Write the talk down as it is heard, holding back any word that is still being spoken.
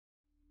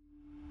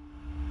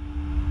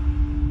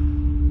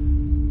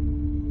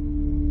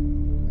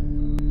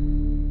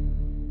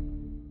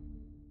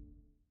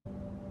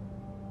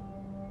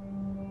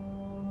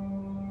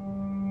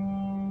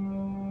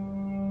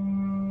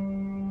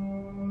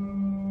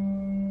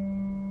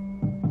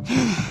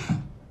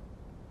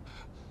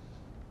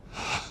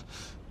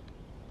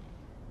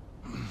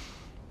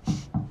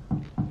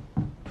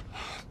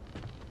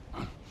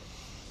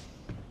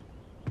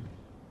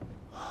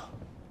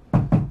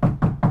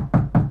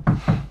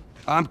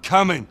I'm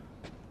coming.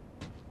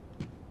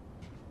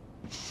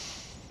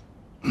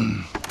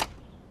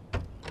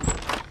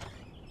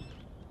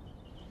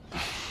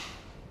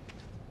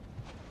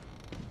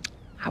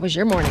 How was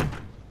your morning?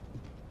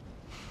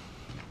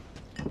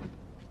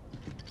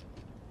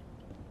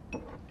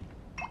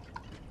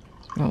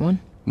 Want one?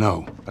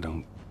 No, I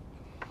don't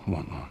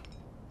want one.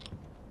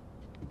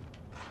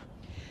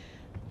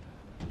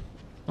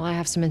 Well, I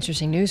have some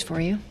interesting news for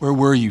you. Where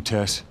were you,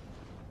 Tess?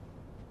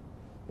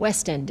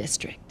 West End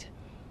District.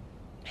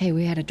 Hey,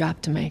 we had a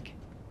drop to make.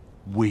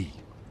 We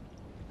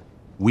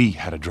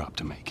had a drop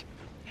to make.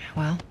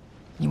 Well,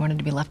 you wanted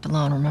to be left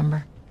alone,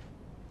 remember?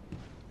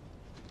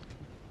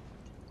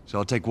 So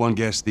I'll take one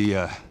guess.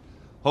 The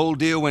whole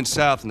deal went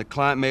south and the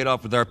client made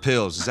off with our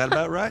pills. Is that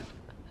about right?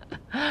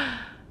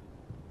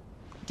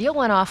 Deal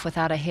went off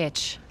without a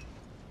hitch.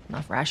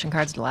 Enough ration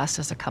cards to last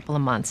us a couple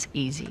of months,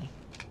 easy.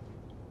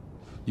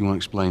 You want to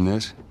explain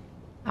this?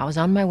 I was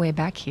on my way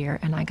back here,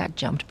 and I got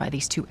jumped by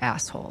these two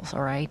assholes,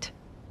 all right?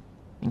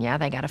 And yeah,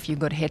 they got a few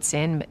good hits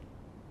in, but...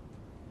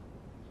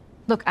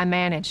 Look, I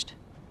managed.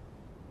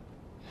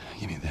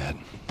 Give me that.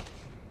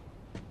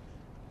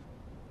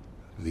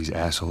 Are these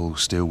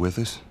assholes still with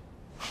us?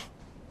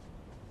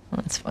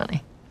 That's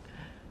funny.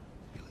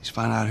 At least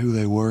find out who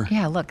they were.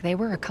 Yeah, look, they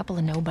were a couple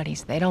of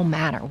nobodies. They don't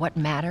matter. What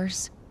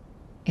matters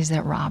is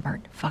that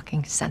Robert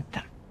fucking sent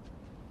them.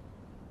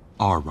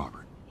 Our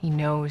Robert. He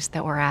knows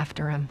that we're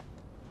after him.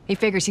 He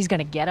figures he's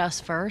gonna get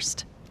us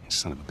first.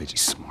 Son of a bitch,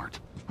 he's smart.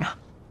 No.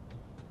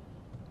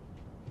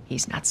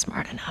 He's not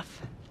smart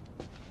enough.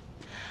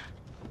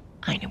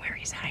 I know where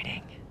he's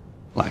hiding.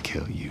 Like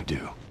hell you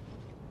do.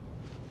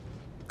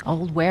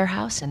 Old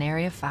warehouse in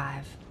Area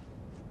 5.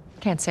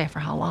 Can't say for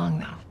how long,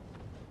 though.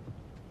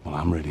 Well,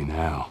 I'm ready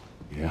now,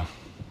 yeah?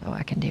 Oh,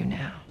 I can do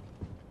now.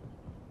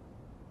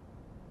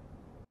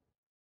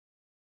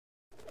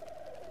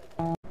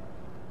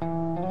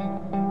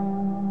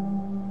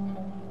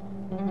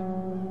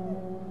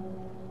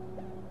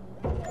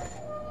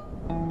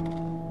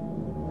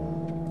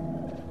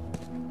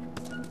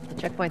 The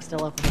checkpoint's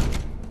still open.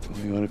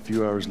 We got a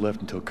few hours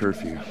left until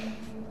curfew.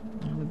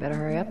 Well, we better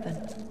hurry up then.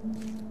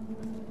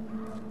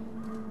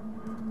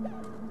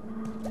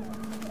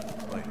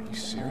 Wait, are you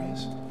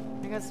serious?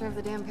 I got served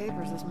the damn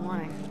papers this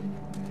morning.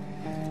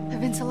 I've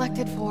been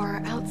selected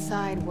for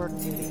outside work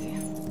duty.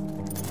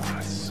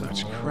 That's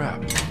such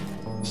crap.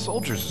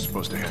 Soldiers are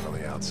supposed to handle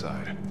the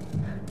outside.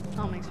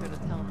 I'll make sure to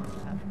tell them that.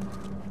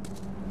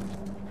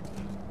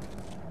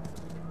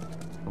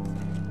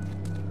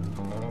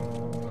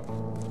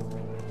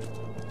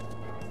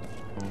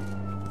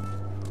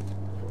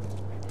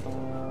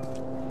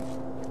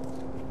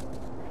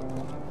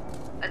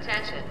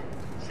 Attention.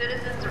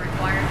 Citizens are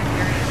required to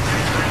carry a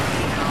certain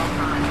ID at all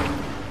times.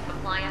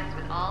 Compliance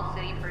with all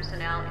city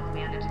personnel is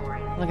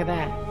mandatory. Look at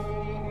that.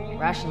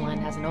 Ration line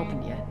hasn't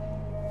opened yet.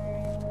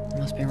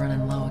 Must be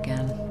running low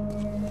again.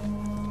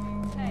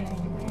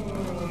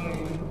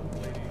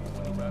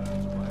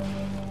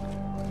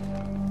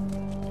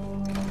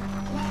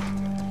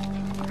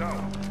 Go.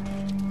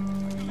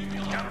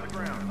 Down to the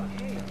ground.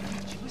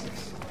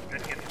 Jesus.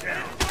 Then get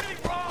down.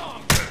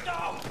 Wrong.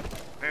 No.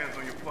 Hands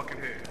on your fucking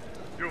head.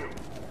 Do it.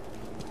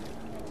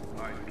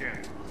 All right, scan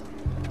it.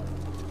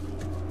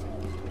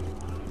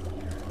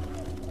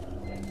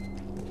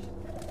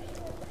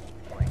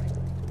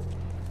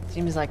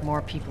 Seems like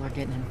more people are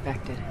getting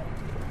infected.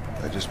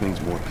 That just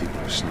means more people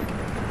are sneaking.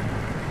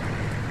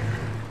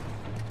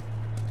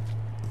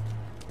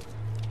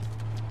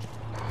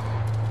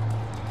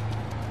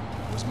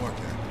 Where's Mark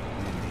at?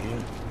 In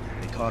here.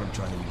 They caught him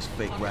trying to use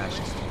fake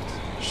rations.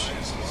 Shit.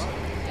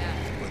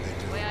 What'd they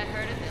do? The way I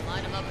heard it, they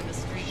lined them up in the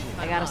street.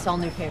 I got us all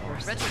new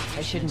papers.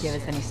 They shouldn't give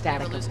us any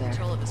static up there.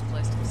 Control of this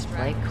place to distract.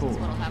 Play cool. That's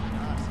what'll happen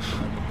to us.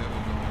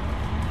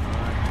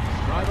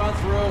 Drive on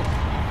through.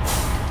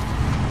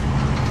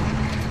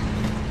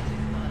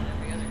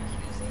 Every other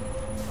QC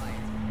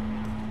fight.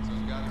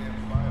 Those goddamn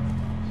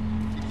fireflies.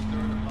 Keep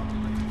stirring the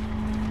population.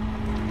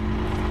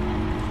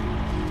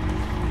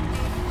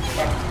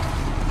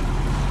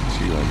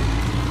 See you later.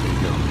 There you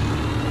go.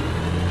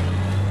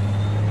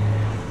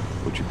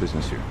 What's your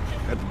business here?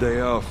 Got the day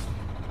off.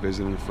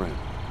 Visiting a friend.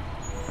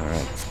 All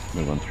right,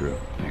 move on through.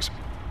 Thanks.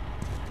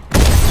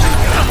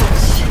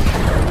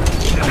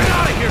 Get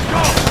out of here!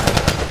 Go!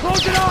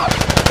 Close it off!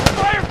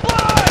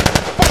 Firefly!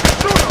 Fucking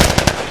shoot him!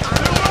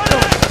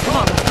 Come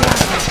on, let's get out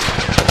of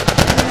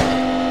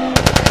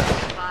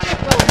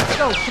here.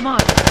 Go, come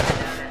on.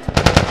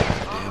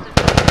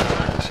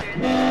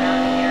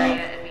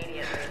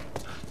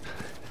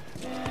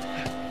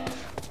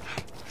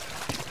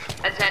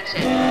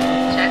 Attention.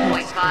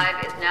 Checkpoint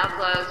 5 is now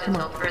closed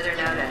until further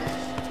notice.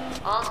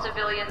 All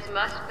civilians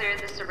must clear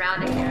the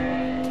surrounding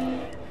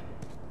area.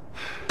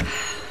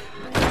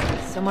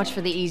 So much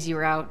for the easy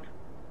route.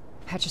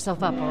 Patch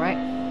yourself up, all right?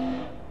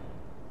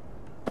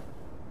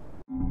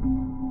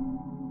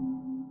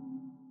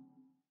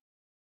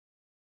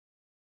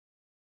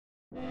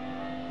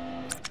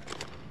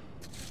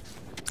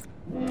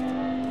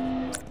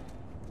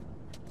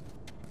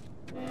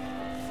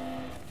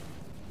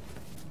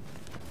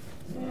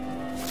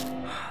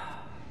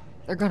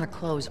 They're gonna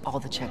close all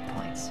the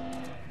checkpoints.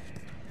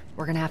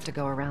 We're gonna have to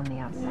go around the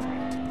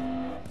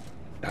outside.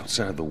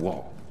 Outside the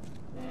wall.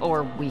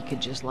 Or we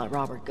could just let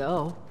Robert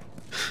go.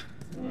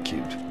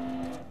 Cute.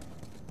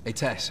 Hey,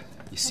 Tess,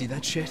 you see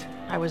that shit?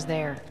 I was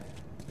there.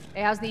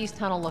 Hey, how's the east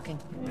tunnel looking?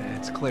 Yeah,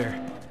 it's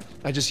clear.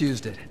 I just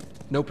used it.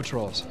 No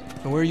patrols.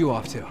 And where are you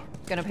off to?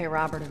 Gonna pay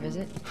Robert a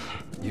visit?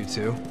 You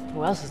too?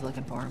 Who else is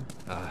looking for him?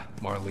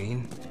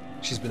 Marlene.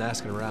 She's been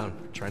asking around,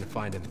 trying to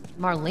find him.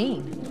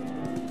 Marlene?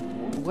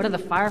 What do the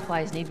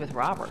Fireflies need with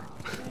Robert?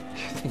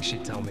 You think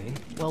she'd tell me?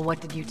 Well,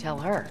 what did you tell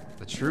her?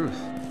 The truth.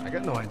 I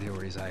got no idea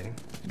where he's hiding.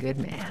 Good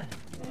man.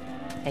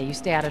 Hey, you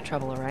stay out of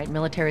trouble, all right?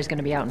 Military's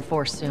gonna be out in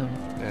force soon.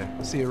 Yeah,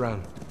 we'll see you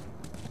around.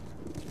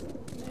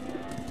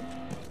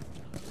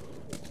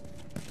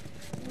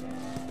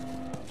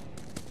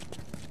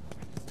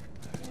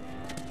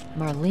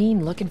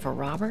 Marlene looking for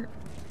Robert?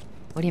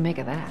 What do you make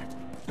of that?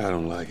 I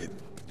don't like it.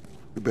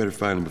 We better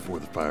find him before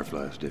the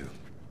Fireflies do.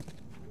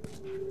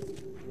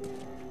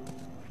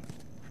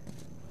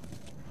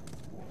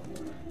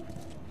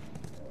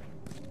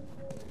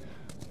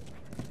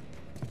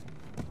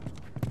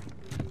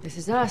 This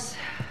is us.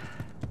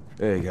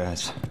 Hey,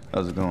 guys.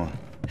 How's it going?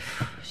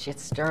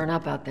 Shit's stirring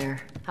up out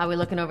there. How we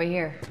looking over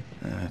here?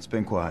 It's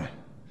been quiet.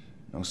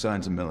 No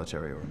signs of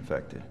military or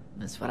infected.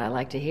 That's what I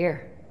like to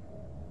hear.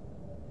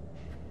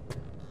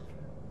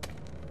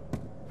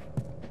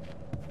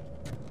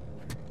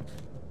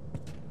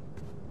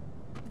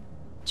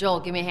 Joel,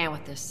 give me a hand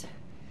with this.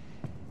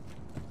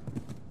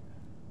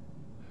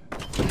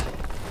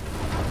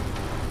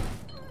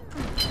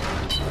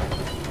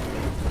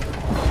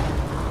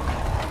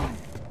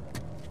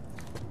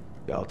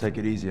 Y'all take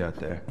it easy out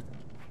there.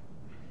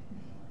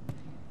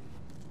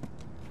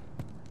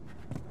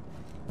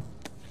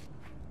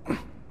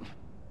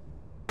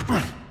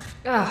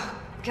 Oh,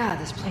 God,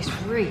 this place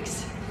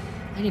reeks.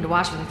 I need to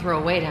watch what they throw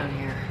away down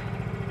here.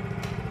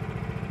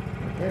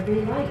 Let there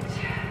be light.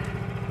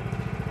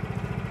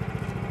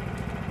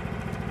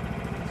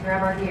 Let's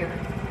grab our gear.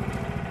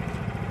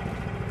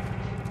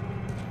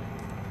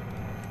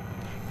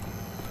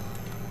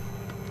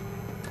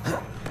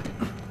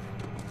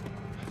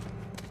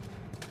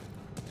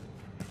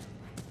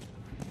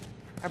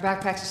 Our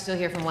backpacks are still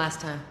here from last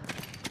time.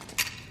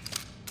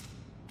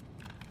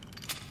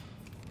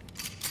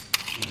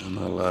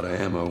 Not a lot of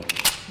ammo. Make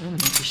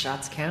your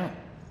shots count.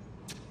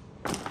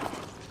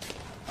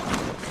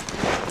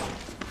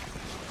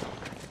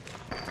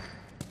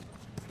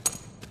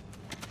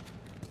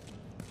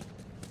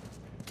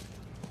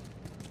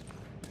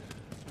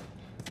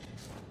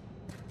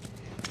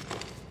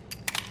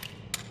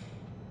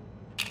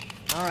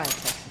 All right,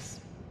 Texas.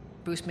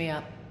 Boost me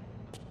up.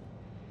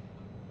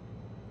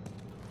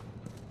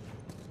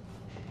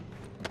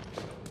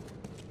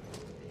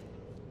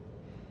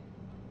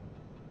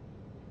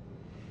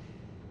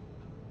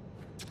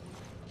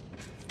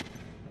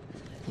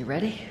 You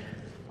ready?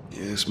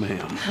 Yes,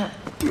 ma'am.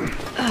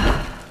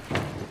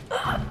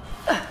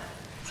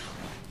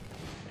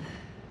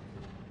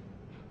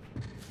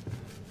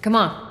 Come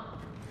on.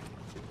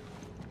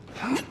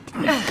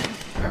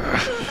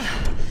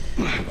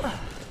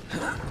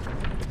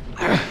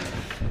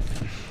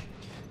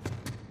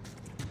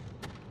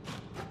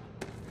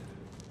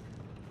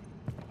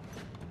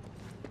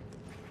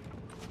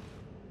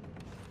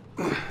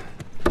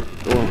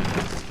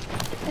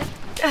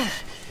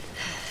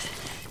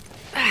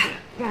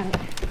 Got it.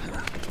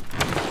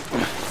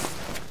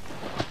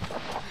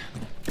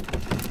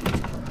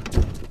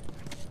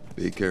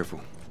 Be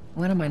careful.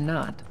 When am I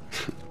not?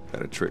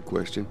 Got a trick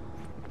question?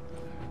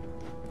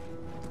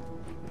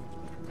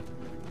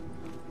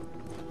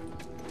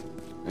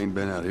 Ain't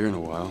been out here in a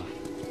while.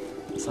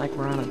 It's like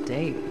we're on a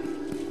date.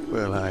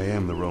 Well, I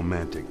am the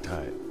romantic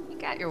type. You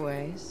got your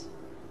ways.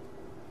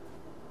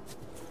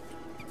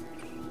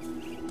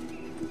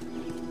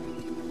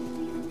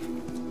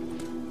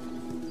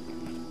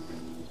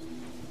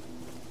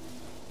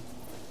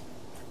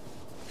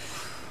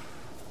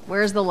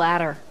 Where's the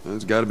ladder? Well,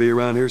 it's got to be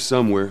around here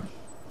somewhere.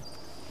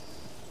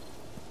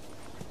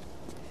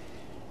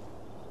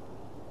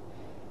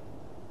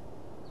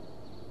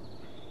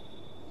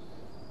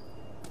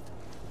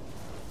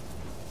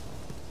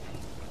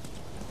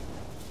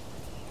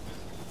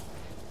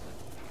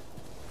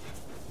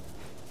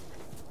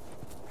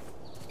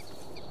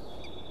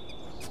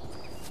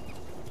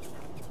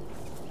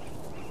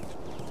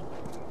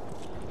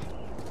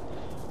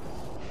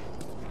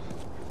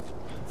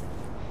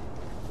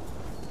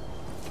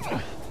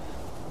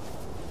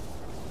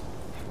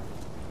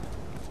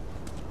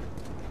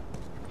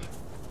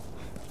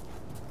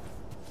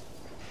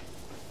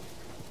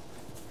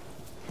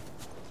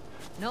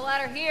 No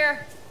ladder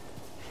here.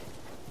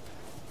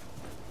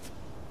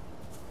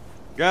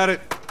 Got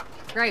it.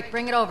 Great,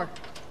 bring it over.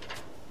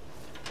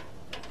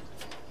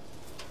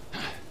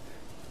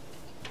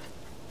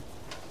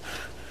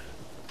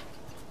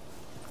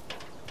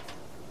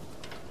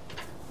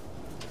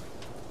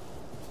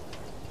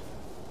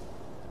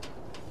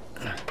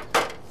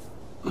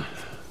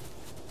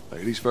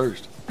 Ladies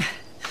first.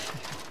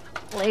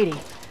 Lady,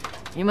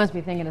 you must be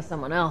thinking of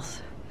someone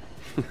else.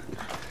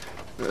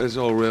 It's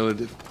all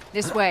relative.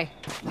 This way.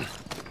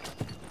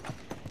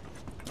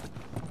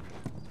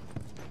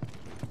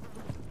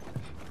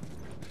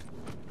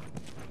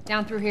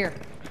 Down through here.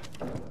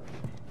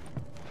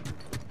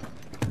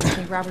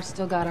 Think Robert's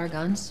still got our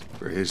guns?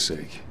 For his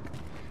sake,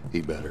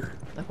 he better.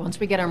 Look, once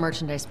we get our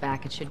merchandise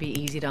back, it should be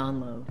easy to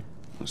unload.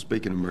 Well,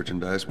 speaking of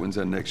merchandise, when's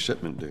that next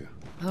shipment due?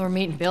 Well, we're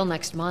meeting Bill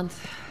next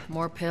month.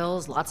 More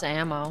pills, lots of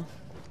ammo.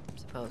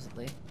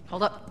 Supposedly.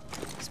 Hold up.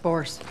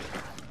 Spores.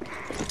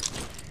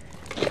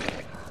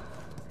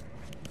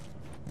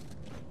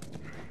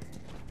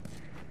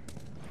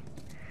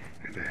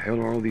 Where the hell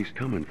are all these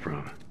coming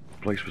from? The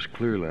place was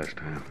clear last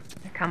time.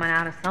 They're coming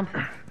out of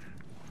something.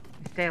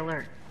 Stay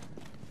alert.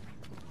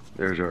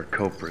 There's our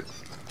culprit.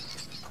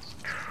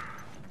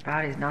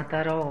 Body's not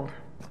that old.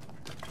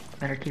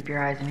 Better keep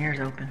your eyes and ears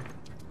open.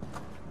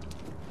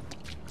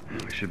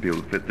 We should be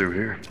able to fit through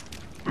here.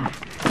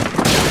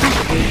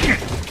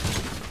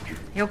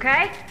 You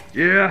okay?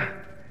 Yeah.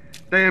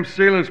 Damn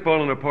ceiling's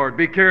falling apart.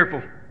 Be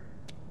careful.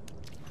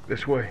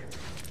 This way.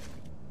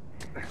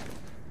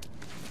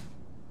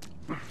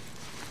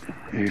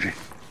 Easy.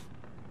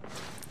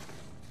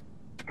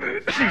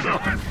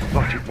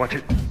 Watch it, watch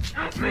it.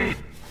 Help me.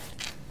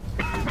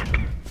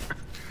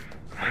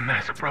 My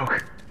mask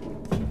broke.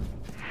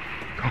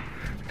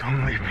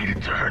 Don't leave me to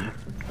turn.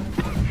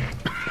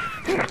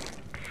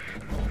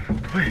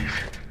 Please.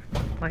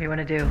 What do you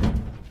want to do?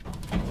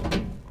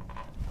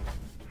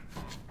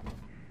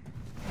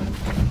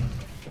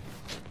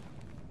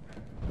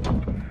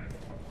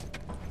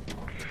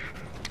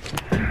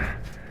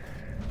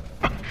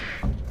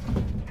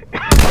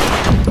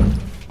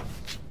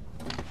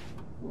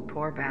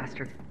 Poor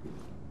bastard.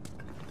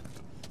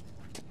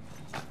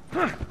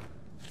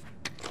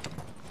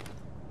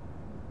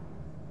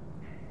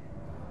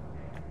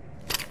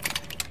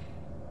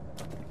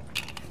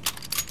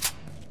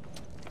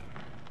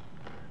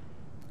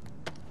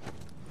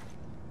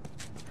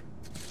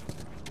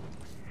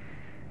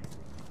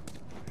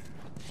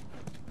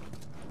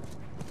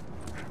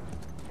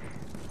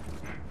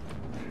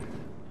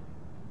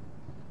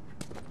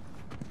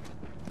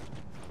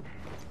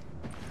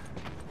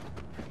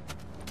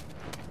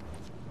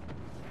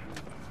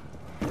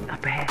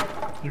 Up ahead.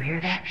 You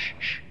hear that? Shh,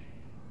 shh.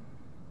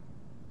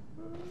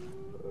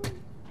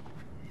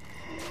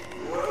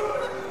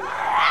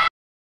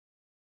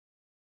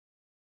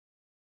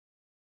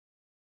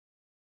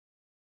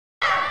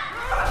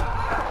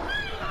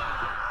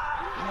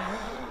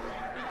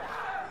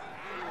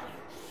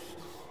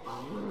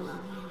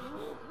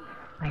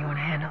 How you want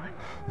to handle it?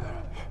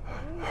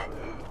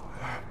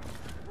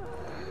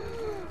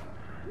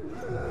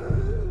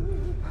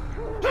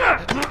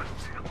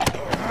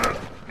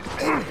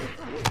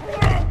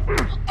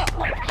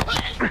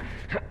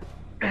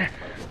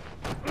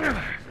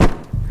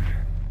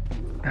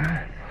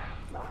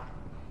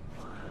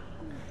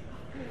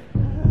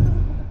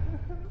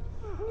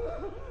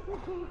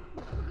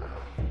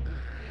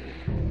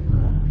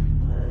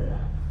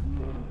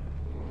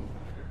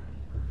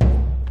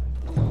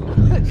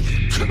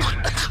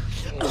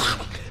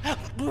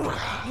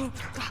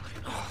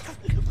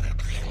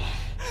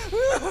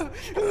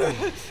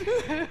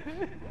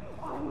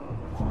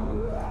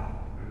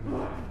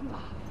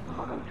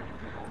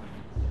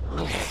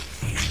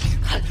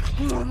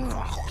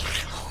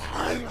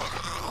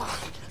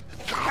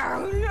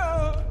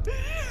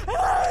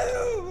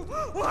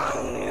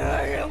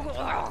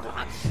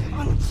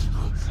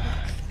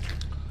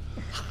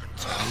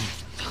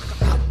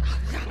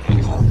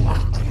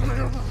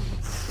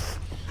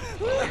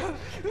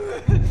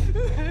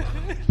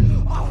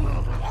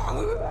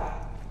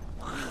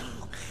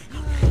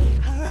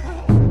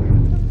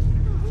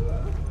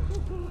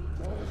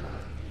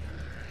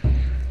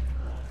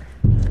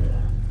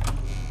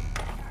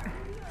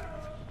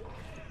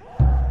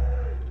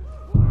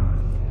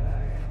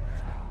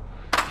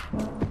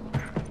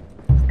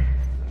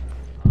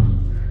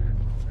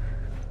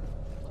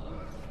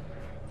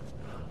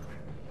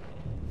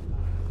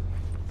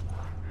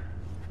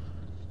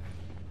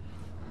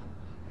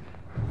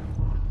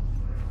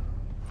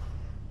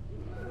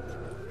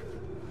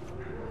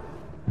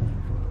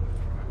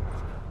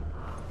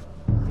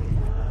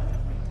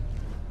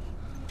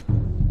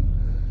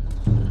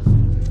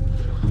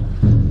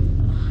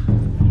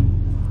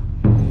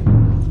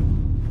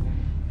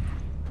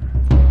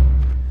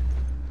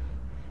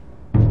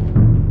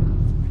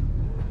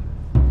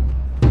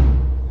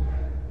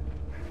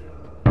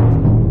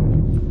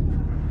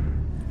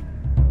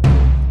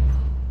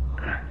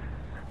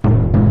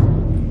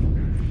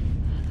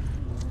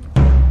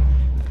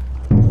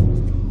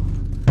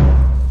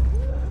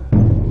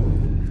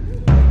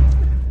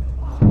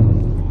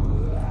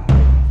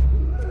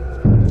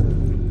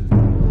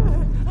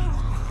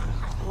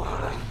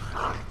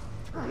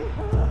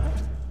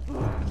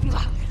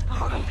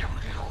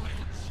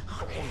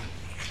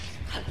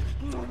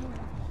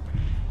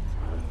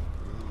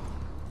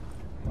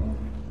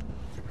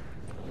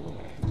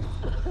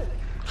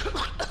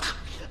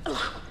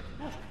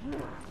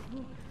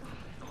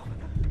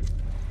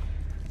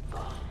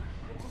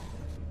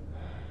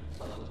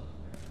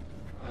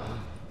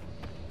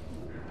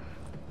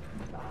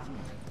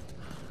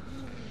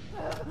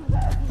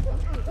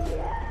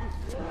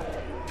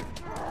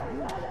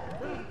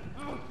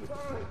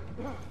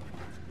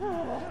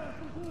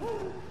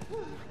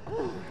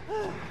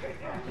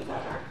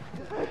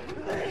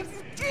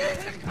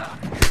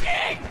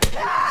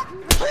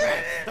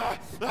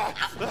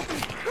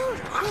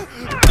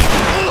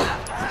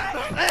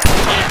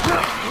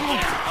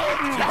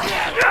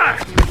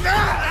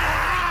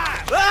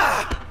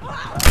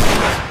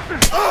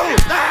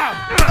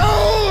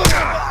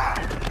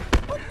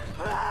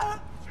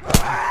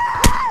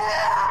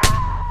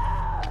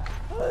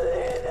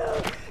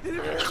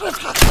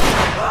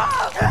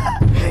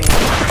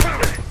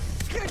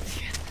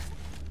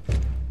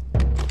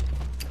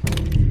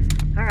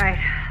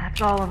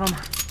 lost all of them.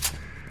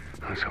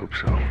 Let's hope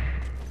so.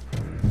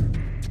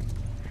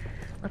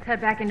 Let's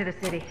head back into the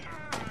city.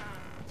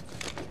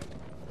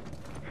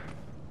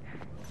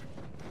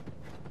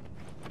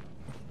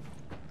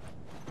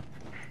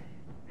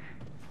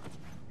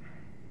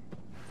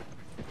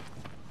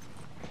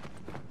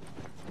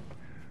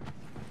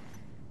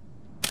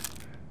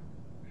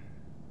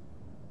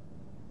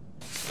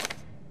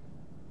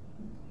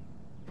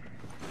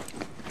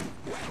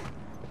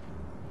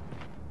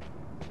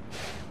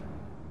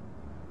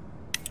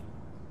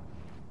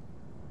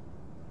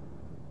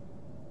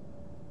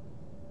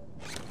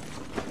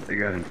 They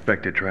got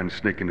infected trying to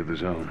sneak into the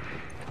zone.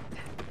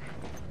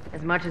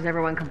 As much as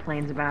everyone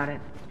complains about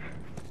it,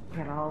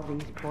 got all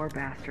these poor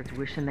bastards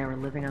wishing they were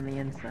living on the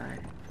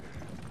inside.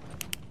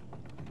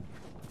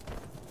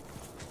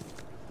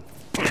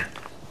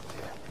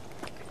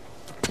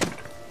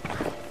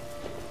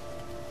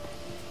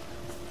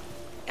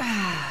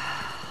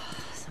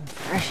 Some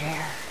fresh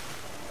air.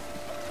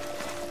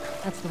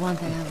 That's the one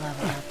thing I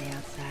love about the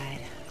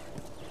outside.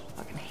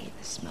 Fucking hate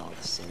the smell of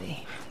the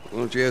city. Why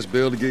don't you ask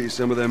Bill to get you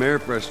some of them air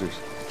fresheners?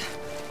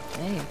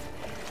 Hey,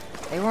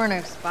 if they weren't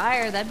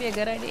expired, that'd be a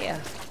good idea.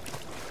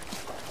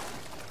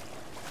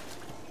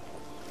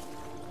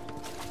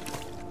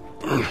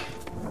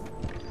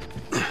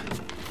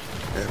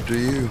 After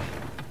you.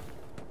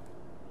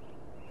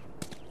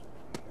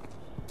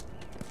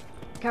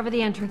 Cover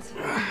the entrance.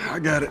 I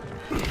got it.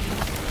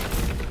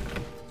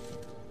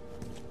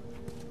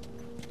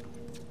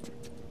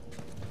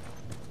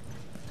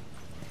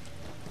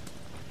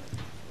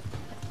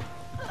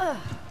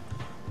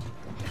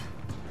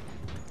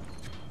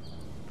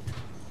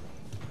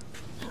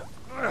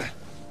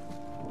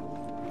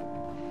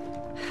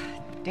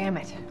 Damn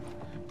it.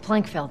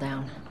 Plank fell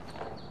down.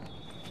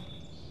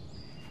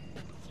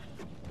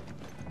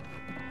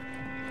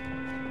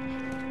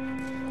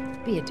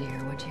 Be a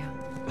dear, would you?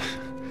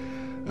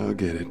 I'll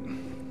get it.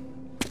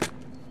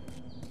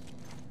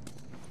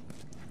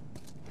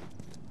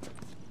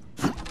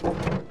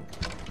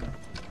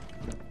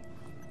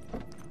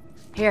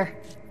 Here,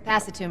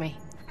 pass it to me.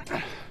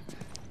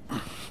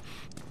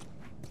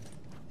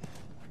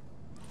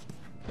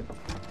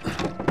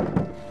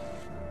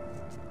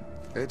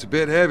 It's a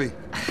bit heavy.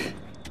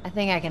 I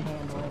think I can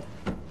handle it.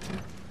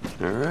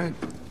 All right.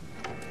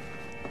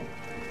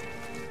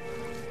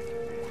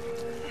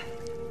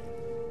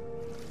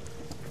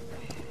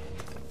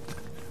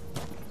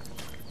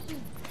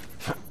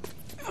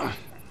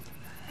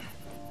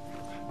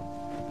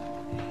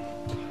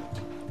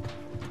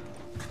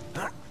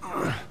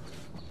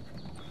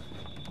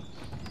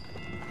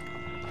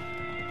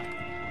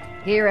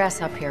 Get your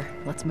ass up here.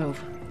 Let's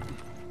move.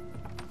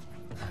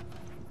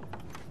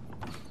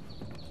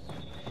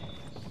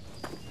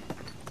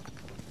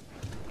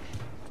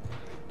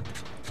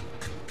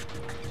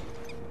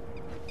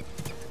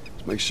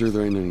 Let's make sure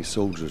there ain't any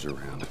soldiers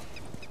around.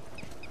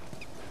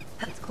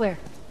 It's clear.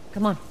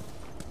 Come on.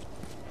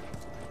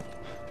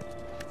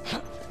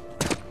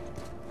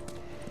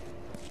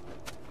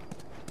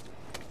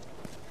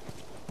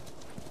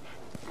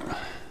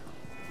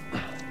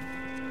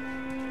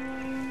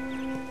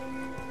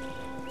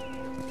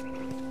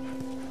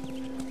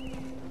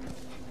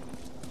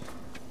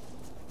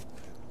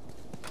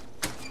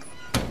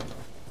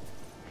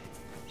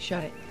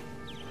 Shut it.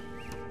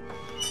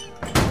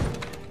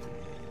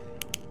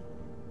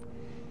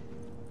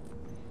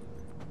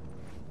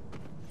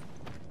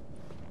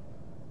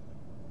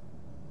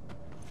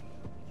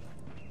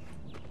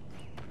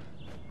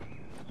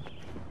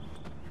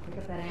 Pick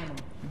up that ammo.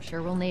 I'm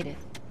sure we'll need it.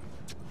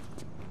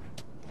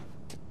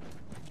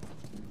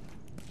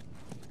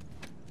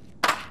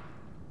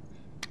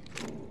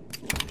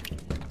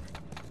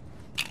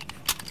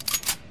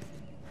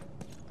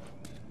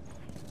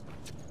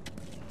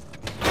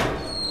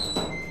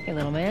 Hey,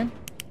 little man.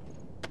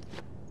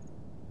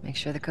 Make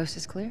sure the coast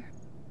is clear.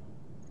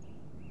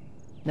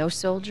 No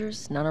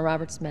soldiers, none of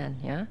Robert's men,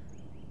 yeah?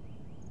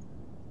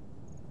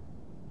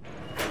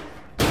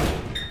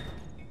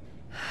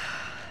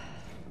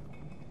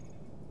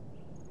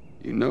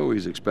 You know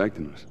he's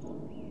expecting us.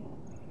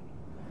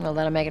 Well,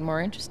 that'll make it more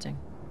interesting.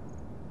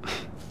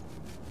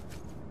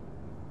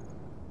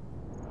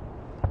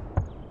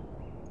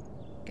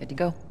 Good to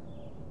go.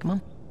 Come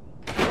on.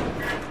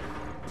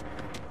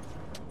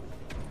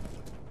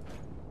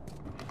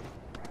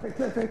 Hey,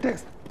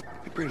 Tex.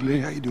 Hey, pretty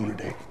lady, how you doing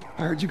today?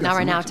 I heard you got Not some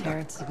right now,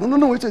 merchandise. Terrence.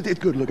 No, it's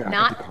good. Look out.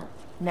 Not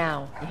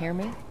now. You hear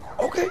me?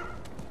 Okay. You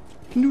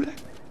can do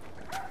that.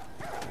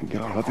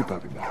 Get all huffy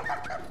puppy about it.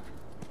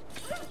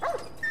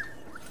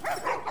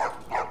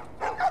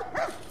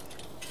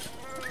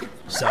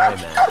 Sorry,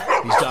 man.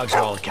 These dogs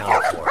are all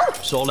accounted for.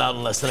 Sold out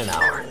in less than an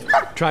hour.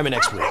 Try me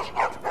next week.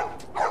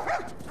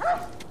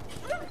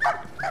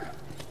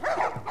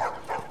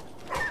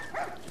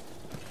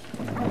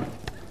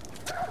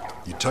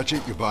 You touch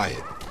it, you buy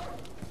it.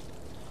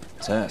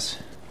 Tess,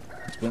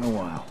 it's been a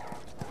while.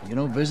 You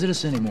don't visit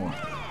us anymore.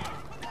 None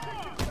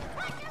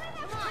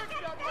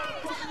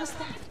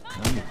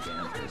of your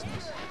damn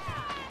business.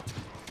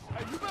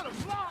 Hey, you better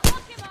fly.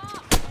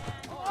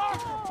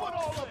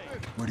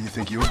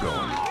 think you're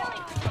going?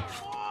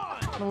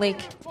 Malik,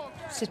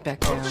 sit back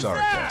down. Oh, sorry,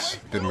 Cass.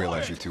 Didn't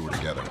realize you two were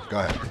together. Go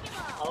ahead.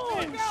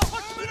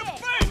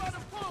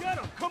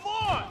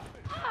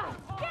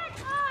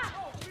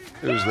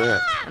 Who's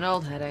that? An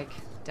old headache.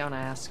 Don't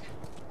ask.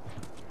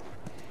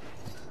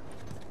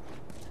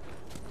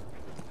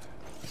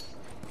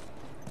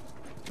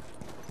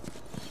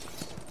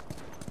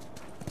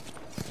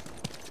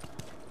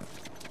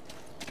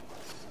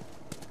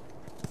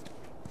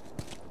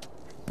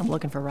 I'm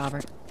looking for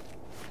Robert.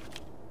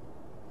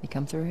 He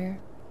come through here?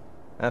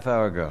 Half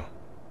hour ago.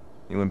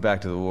 He went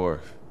back to the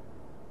wharf.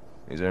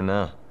 He's there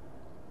now.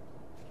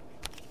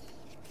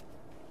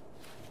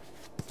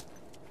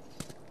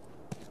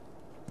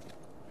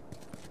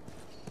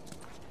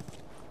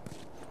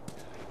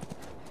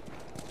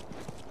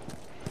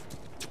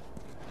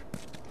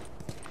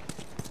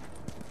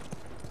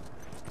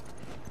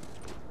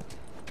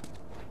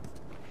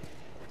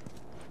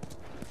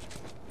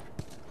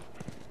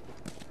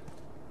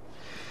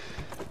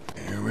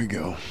 Here we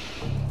go.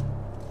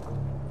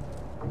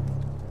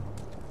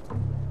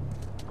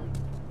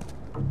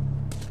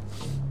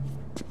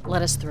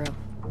 Let us through.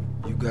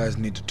 You guys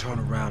need to turn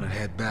around and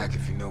head back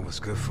if you know what's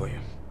good for you.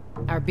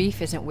 Our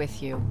beef isn't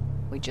with you.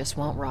 We just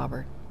want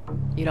Robert.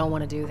 You don't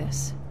want to do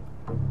this.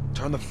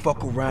 Turn the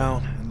fuck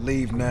around and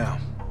leave now.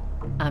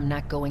 I'm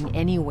not going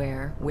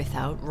anywhere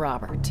without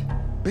Robert.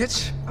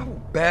 Bitch, I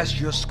will bash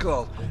your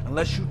skull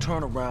unless you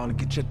turn around and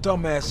get your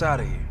dumb ass out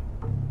of here.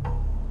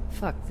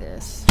 Fuck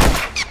this.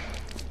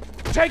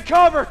 Take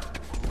cover!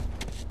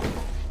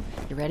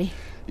 You ready?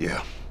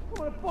 Yeah.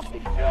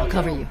 I'll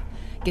cover you.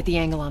 Get the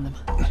angle on them.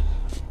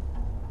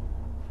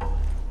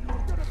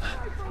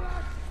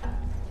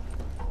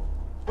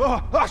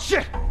 Oh,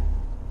 shit!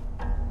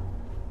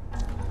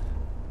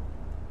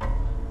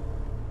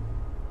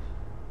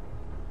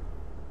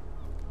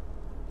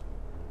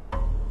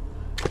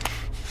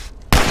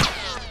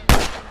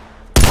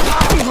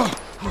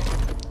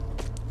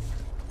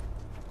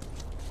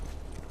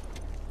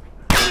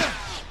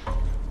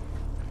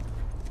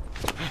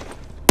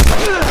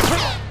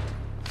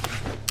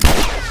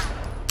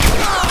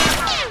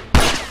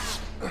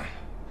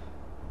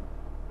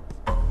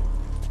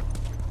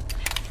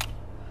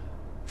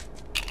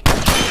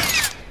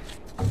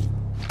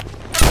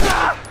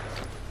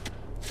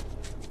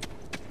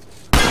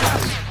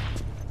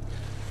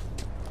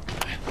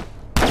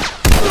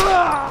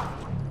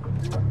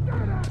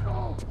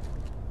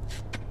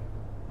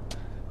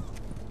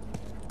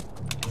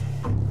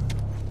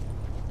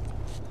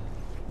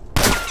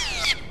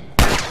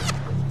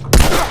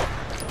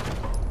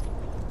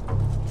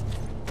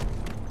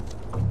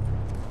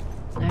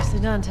 Nicely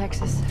done,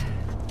 Texas.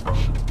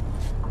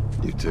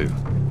 You too.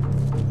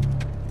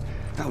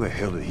 How the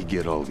hell did he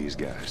get all these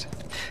guys?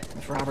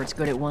 If Robert's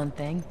good at one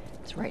thing,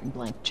 it's writing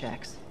blank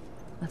checks.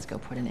 Let's go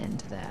put an end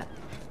to that.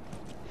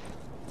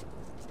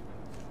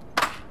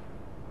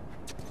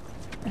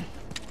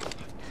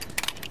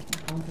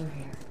 Over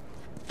here.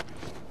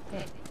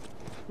 Hey,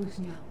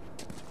 loosen up.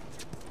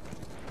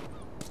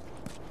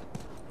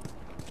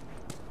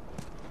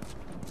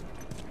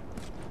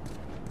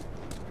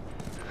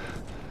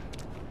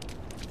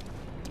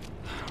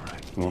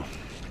 Come on.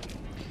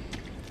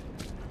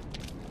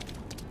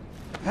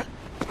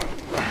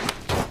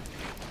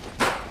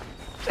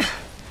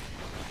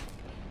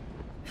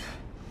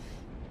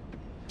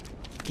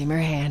 Give me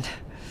your hand.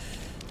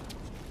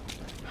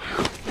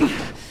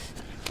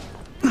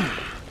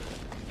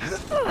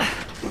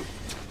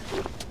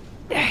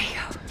 There you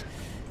go.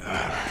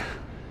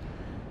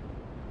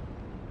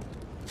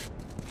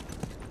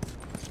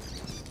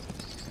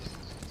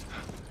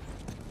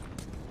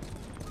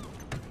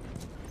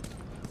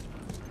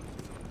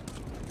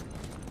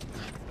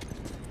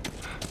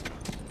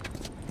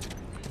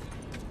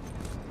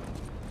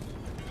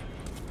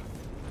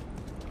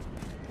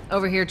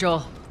 Over here,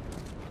 Joel.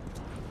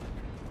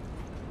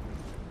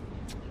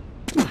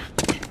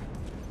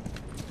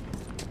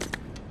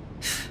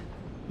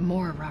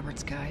 More of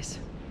Robert's guys.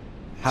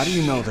 How do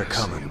you know they're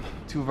coming?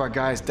 Two of our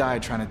guys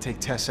died trying to take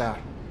Tess out.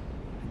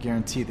 I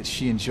guarantee that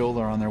she and Joel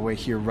are on their way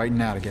here right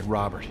now to get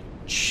Robert.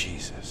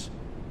 Jesus.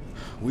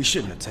 We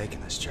shouldn't have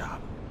taken this job.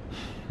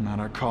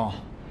 Not our call.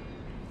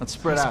 Let's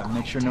spread out and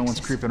make sure no one's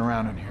creeping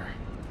around in here.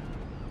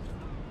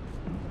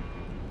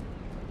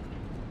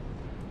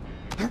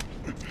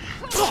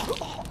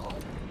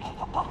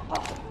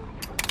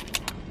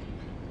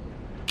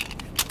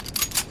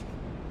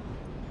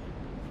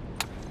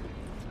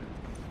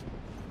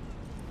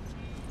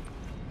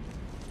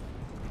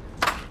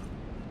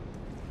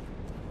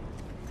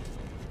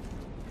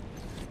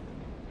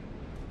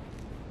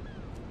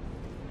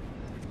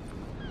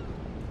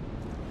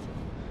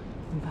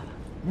 Move up.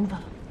 Move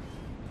up.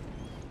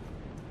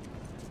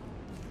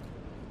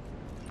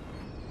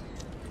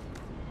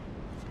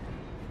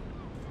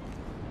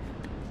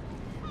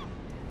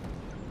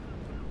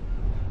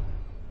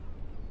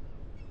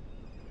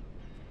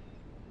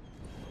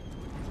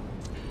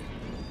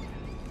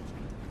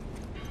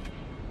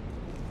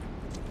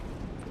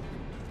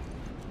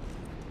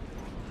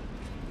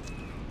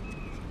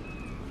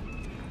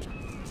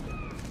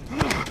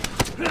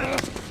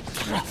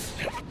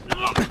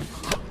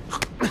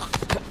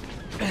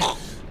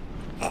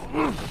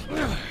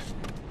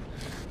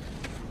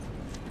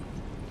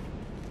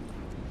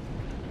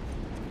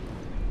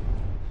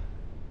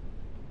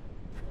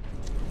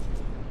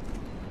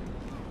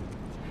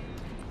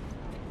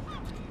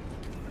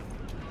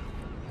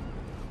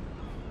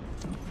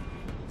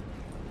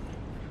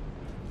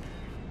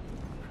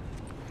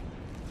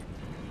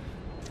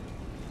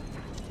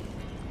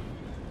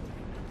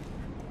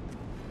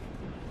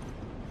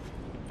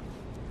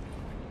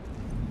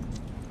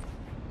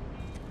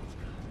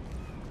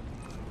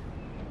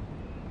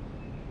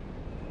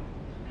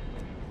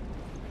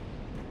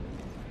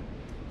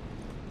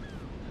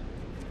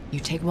 You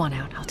take one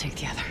out, I'll take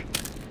the other.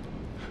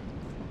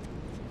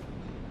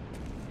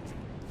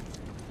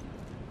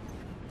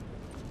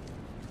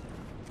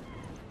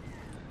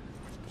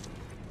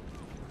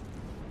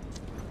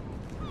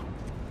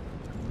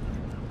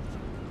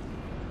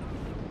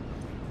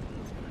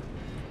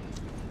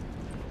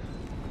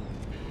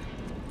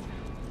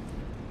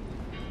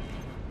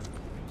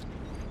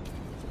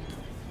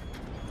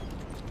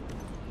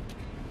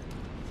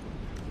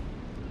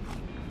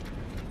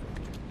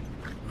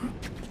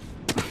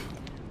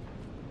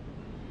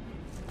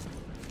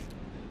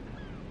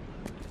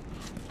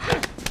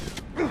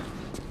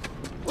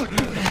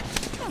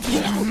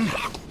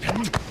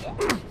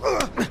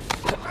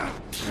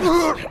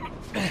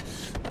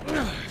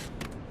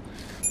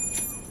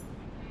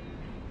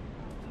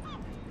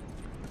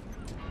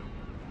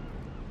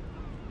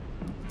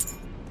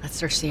 Let's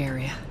search the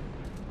area.